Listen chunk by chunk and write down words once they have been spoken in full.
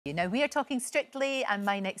Now, we are talking Strictly, and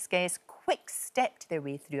my next guest quick stepped their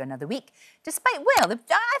way through another week. Despite, well,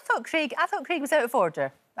 I thought Craig was out of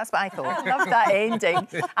order. That's what I thought. Love that ending.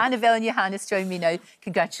 Annabel and Johannes join me now.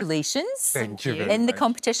 Congratulations. Thank you very in the much.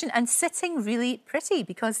 competition, and sitting really pretty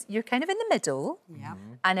because you're kind of in the middle. Yeah.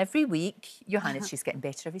 And every week, Johannes, she's getting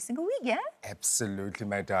better every single week, yeah? Absolutely,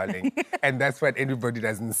 my darling. And that's what everybody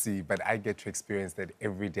doesn't see, but I get to experience that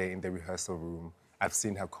every day in the rehearsal room. I've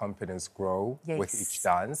seen her confidence grow with each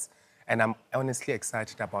dance. And I'm honestly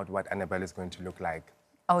excited about what Annabel is going to look like.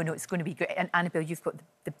 Oh, no, it's going to be great. And Annabel, you've got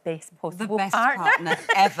the best possible The best partner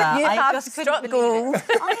ever. You I have just struck couldn't gold. believe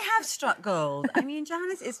it. I have struck gold. I mean,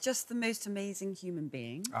 Johannes is just the most amazing human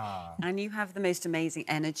being. And you have the most amazing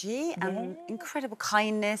energy and incredible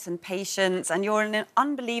kindness and patience. And you're an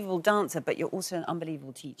unbelievable dancer, but you're also an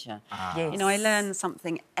unbelievable teacher. Yes. You know, I learn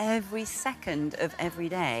something every second of every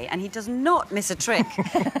day. And he does not miss a trick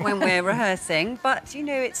when we're rehearsing. But, you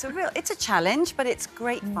know, it's a challenge, but it's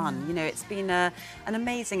great fun. You know, it's been an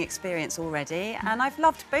amazing experience already, and I've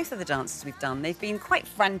loved both of the dances we've done. They've been quite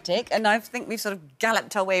frantic, and I think we've sort of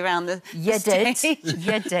galloped our way around the stage.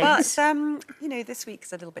 You did. But, you know, this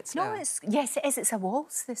week's a little bit slower. No, yes, it is. It's a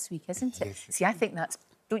waltz this week, isn't it? Yes. See, I think that's...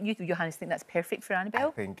 Don't you, Johannes, think that's perfect for Annabel?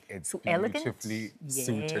 I think it's so elegant. beautifully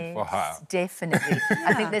suited for her. Definitely.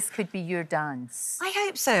 I think this could be your dance. I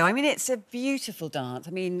hope so. I mean, it's a beautiful dance.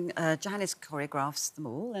 I mean, Johannes choreographs them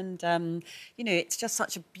all, and, you know, it's just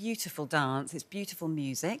such a beautiful dance. It's beautiful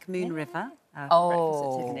music, Moon River.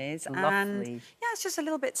 Lovely. And yeah, it's just a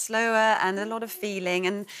little bit slower and a lot of feeling.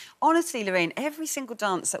 And honestly, Lorraine, every single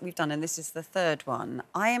dance that we've done, and this is the third one,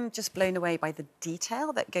 I am just blown away by the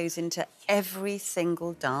detail that goes into every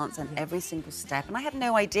single dance and every single step. And I had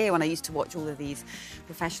no idea when I used to watch all of these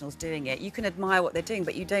professionals doing it. You can admire what they're doing,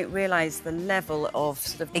 but you don't realise the level of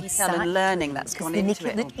sort of detail and learning that's gone into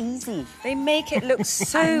it. They make it look easy. They make it look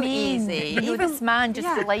so easy. You know, this man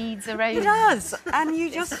just glides around. He does, and you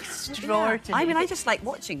just... extraordinary. I mean, I just like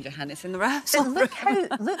watching Johannes in the rehearsal.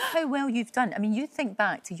 But look how well you've done. I mean, you think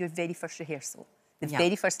back to your very first rehearsal, the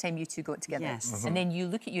very first time you two got together. Yes. And then you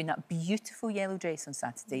look at you in that beautiful yellow dress on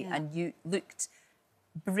Saturday, and you looked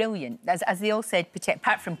brilliant. As they all said,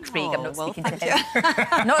 apart from Craig, I'm not speaking to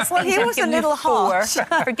him. Not speaking he to him, was a giving you little four. harsh.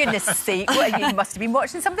 For goodness sake, you must have been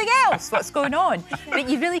watching something else. What's going on? But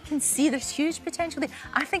you really can see there's huge potential there.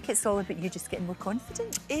 I think it's all about you just getting more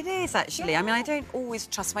confident. It is, actually. I mean, I don't always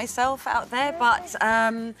trust myself out there, but...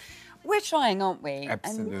 we're trying, aren't we?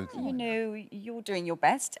 Absolutely. And, you know, you're doing your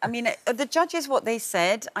best. I mean, the judges, what they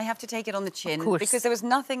said, I have to take it on the chin. Of course. Because there was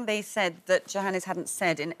nothing they said that Johannes hadn't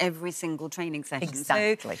said in every single training session.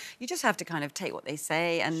 Exactly. So you just have to kind of take what they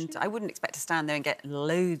say, and I wouldn't expect to stand there and get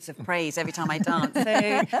loads of praise every time I dance.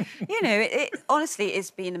 So, you know, honestly, it's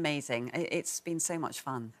been amazing. It's been so much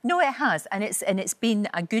fun. No, it has, and it's been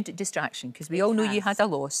a good distraction, because we all know you had a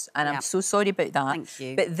loss, and I'm so sorry about that. Thank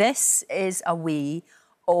you. But this is a way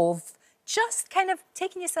of just kind of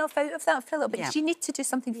taking yourself out of that for a little bit. You need to do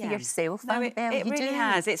something for yourself. No, Annabel. it really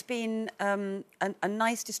has. It's been a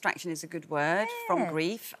nice distraction is a good word from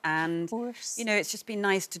grief, and you know, it's just been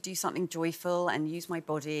nice to do something joyful and use my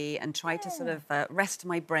body and try to sort of rest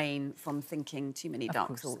my brain from thinking too many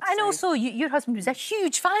dark thoughts. And also, your husband was a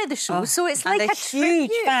huge fan of the show, so it's like a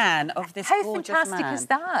huge fan of this gorgeous man. How fantastic is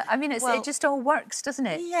that? I mean, it just all works, doesn't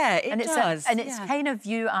it? Yeah, it does. And it's kind of,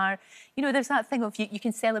 you are... You know, there's that thing of you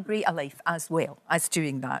can celebrate a life as well as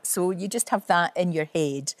doing that. So you just have that in your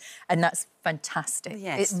head, and that's fantastic.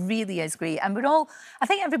 Yes. It really is great. And we're all, I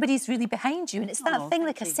think everybody's really behind you. And it's that thing,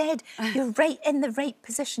 like I said, you're right in the right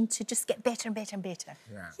position to just get better and better and better.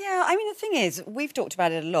 Yeah, I mean, the thing is, we've talked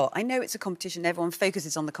about it a lot. I know it's a competition, everyone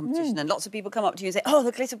focuses on the competition, and lots of people come up to you and say, oh,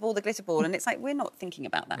 the glitter ball, the glitter ball. And it's like, we're not thinking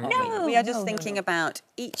about that, are we? We are just thinking about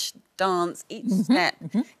each dance, each step,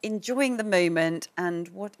 enjoying the moment, and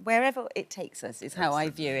wherever it takes us is how I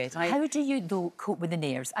view it. How do you, though, cope with the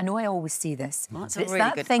nerves? I know I always say this, that's but a it's really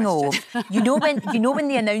that good thing question. of, you know when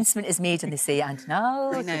the announcement is made and they say, and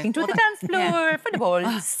now looking to the dance floor for the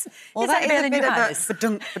balls. Well, that is a bit of a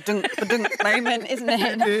ba-dunk, ba-dunk, ba-dunk moment, isn't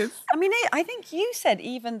it? I mean, I think you said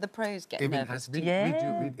even the pros get nervous. We do.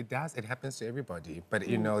 It does. It happens to everybody. But,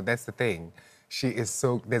 you know, that's the thing. She is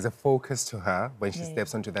so... There's a focus to her when she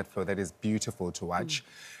steps onto that floor that is beautiful to watch.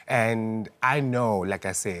 And I know, like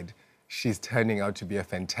I said, she's turning out to be a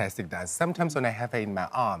fantastic dancer. Sometimes when I have her in my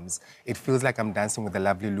arms, it feels like I'm dancing with a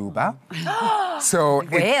lovely Luba. So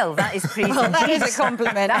well, that is praise. Well, that is a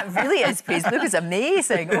compliment. That really is praise. Luba's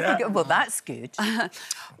amazing. Oh my God. Well, that's good.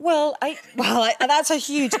 That's a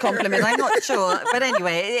huge compliment. I'm not sure, but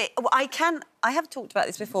anyway, I have talked about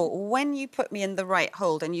this before. When you put me in the right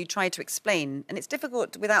hold and you try to explain, and it's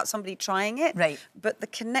difficult without somebody trying it, right? But the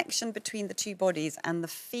connection between the two bodies and the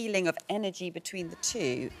feeling of energy between the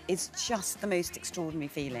two is just the most extraordinary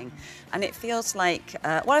feeling. And it feels like,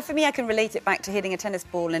 well, for me, I can relate it back to hitting a tennis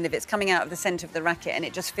ball, and if it's coming out of the centre of the racket, and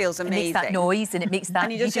it just feels amazing. It makes that noise, and it makes that.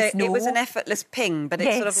 And you just know. It was an effortless ping, but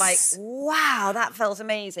it's sort of like, wow, that felt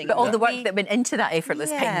amazing. But all the work that went into that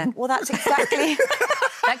effortless ping. Well, that's exactly.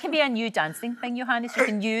 That can be a new dancing thing, Johannes. You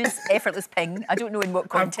can use effortless ping. I don't know in what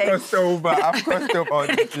context. I've crossed over.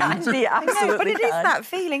 It can be, absolutely. But it is that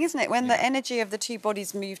feeling, isn't it? When the energy of the two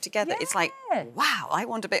bodies move together, it's like, wow, I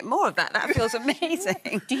want a bit more of that. That feels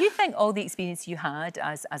amazing. Do you think all the experience you had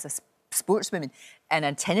as a sportswoman and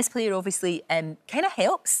a tennis player, obviously, kind of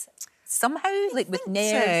helps somehow, like with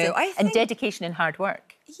nerves and dedication and hard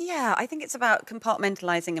work? Yeah, I think it's about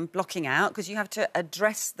compartmentalising and blocking out, because you have to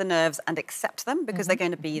address the nerves and accept them because they're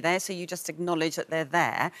going to be there, so you just acknowledge that they're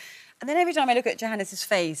there. And then every time I look at Johannes's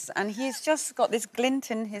face, and he's just got this glint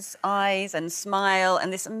in his eyes and smile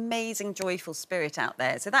and this amazing, joyful spirit out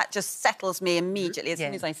there. So that just settles me immediately as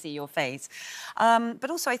soon as I see your face. But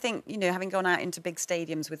also, I think, you know, having gone out into big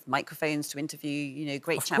stadiums with microphones to interview, you know,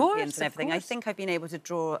 great champions and everything, I think I've been able to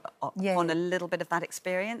draw on a little bit of that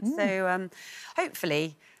experience. So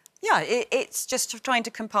hopefully... Yeah, it's just trying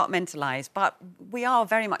to compartmentalise, but we are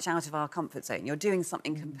very much out of our comfort zone. You're doing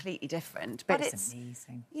something completely different. But it's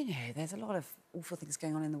amazing. You know, there's a lot of awful things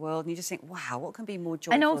going on in the world, and you just think, wow, what can be more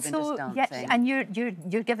joyful than just dancing? And you're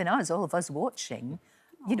giving us, all of us watching,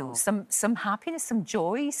 you know, some happiness, some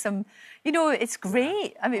joy, some, you know, it's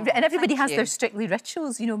great. I mean, and everybody has their Strictly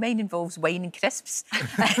rituals. You know, mine involves wine and crisps.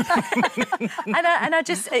 and I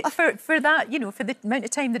just, for that, you know, for the amount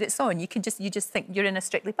of time that it's on, you just think you're in a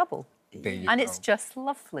Strictly bubble. It's just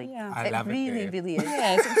lovely. Yeah. I love it. Really, really is.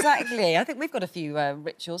 Yes, exactly. I think we've got a few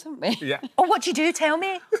rituals, haven't we? Yeah. Oh, what do you do? Tell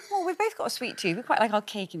me. Well, we've both got a sweet tooth. We quite like our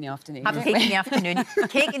cake in the afternoon. Have cake in the afternoon.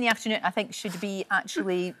 Cake in the afternoon, I think, should be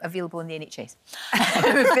actually available in the NHS.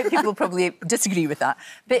 But people probably disagree with that.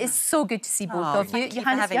 But it's so good to see both of you.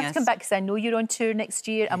 Johannes, you have to come back because I know you're on tour next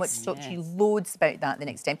year. I want to talk to you loads about that the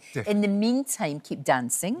next time. Definitely. In the meantime, keep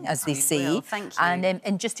dancing, as they say. Thank you.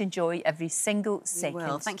 And just enjoy every single second.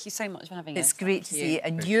 Well, thank you so much for having us. It's great to see you.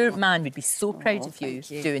 And your man would be so proud of you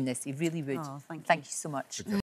doing this. He really would. Oh, thank you. Thank you so much.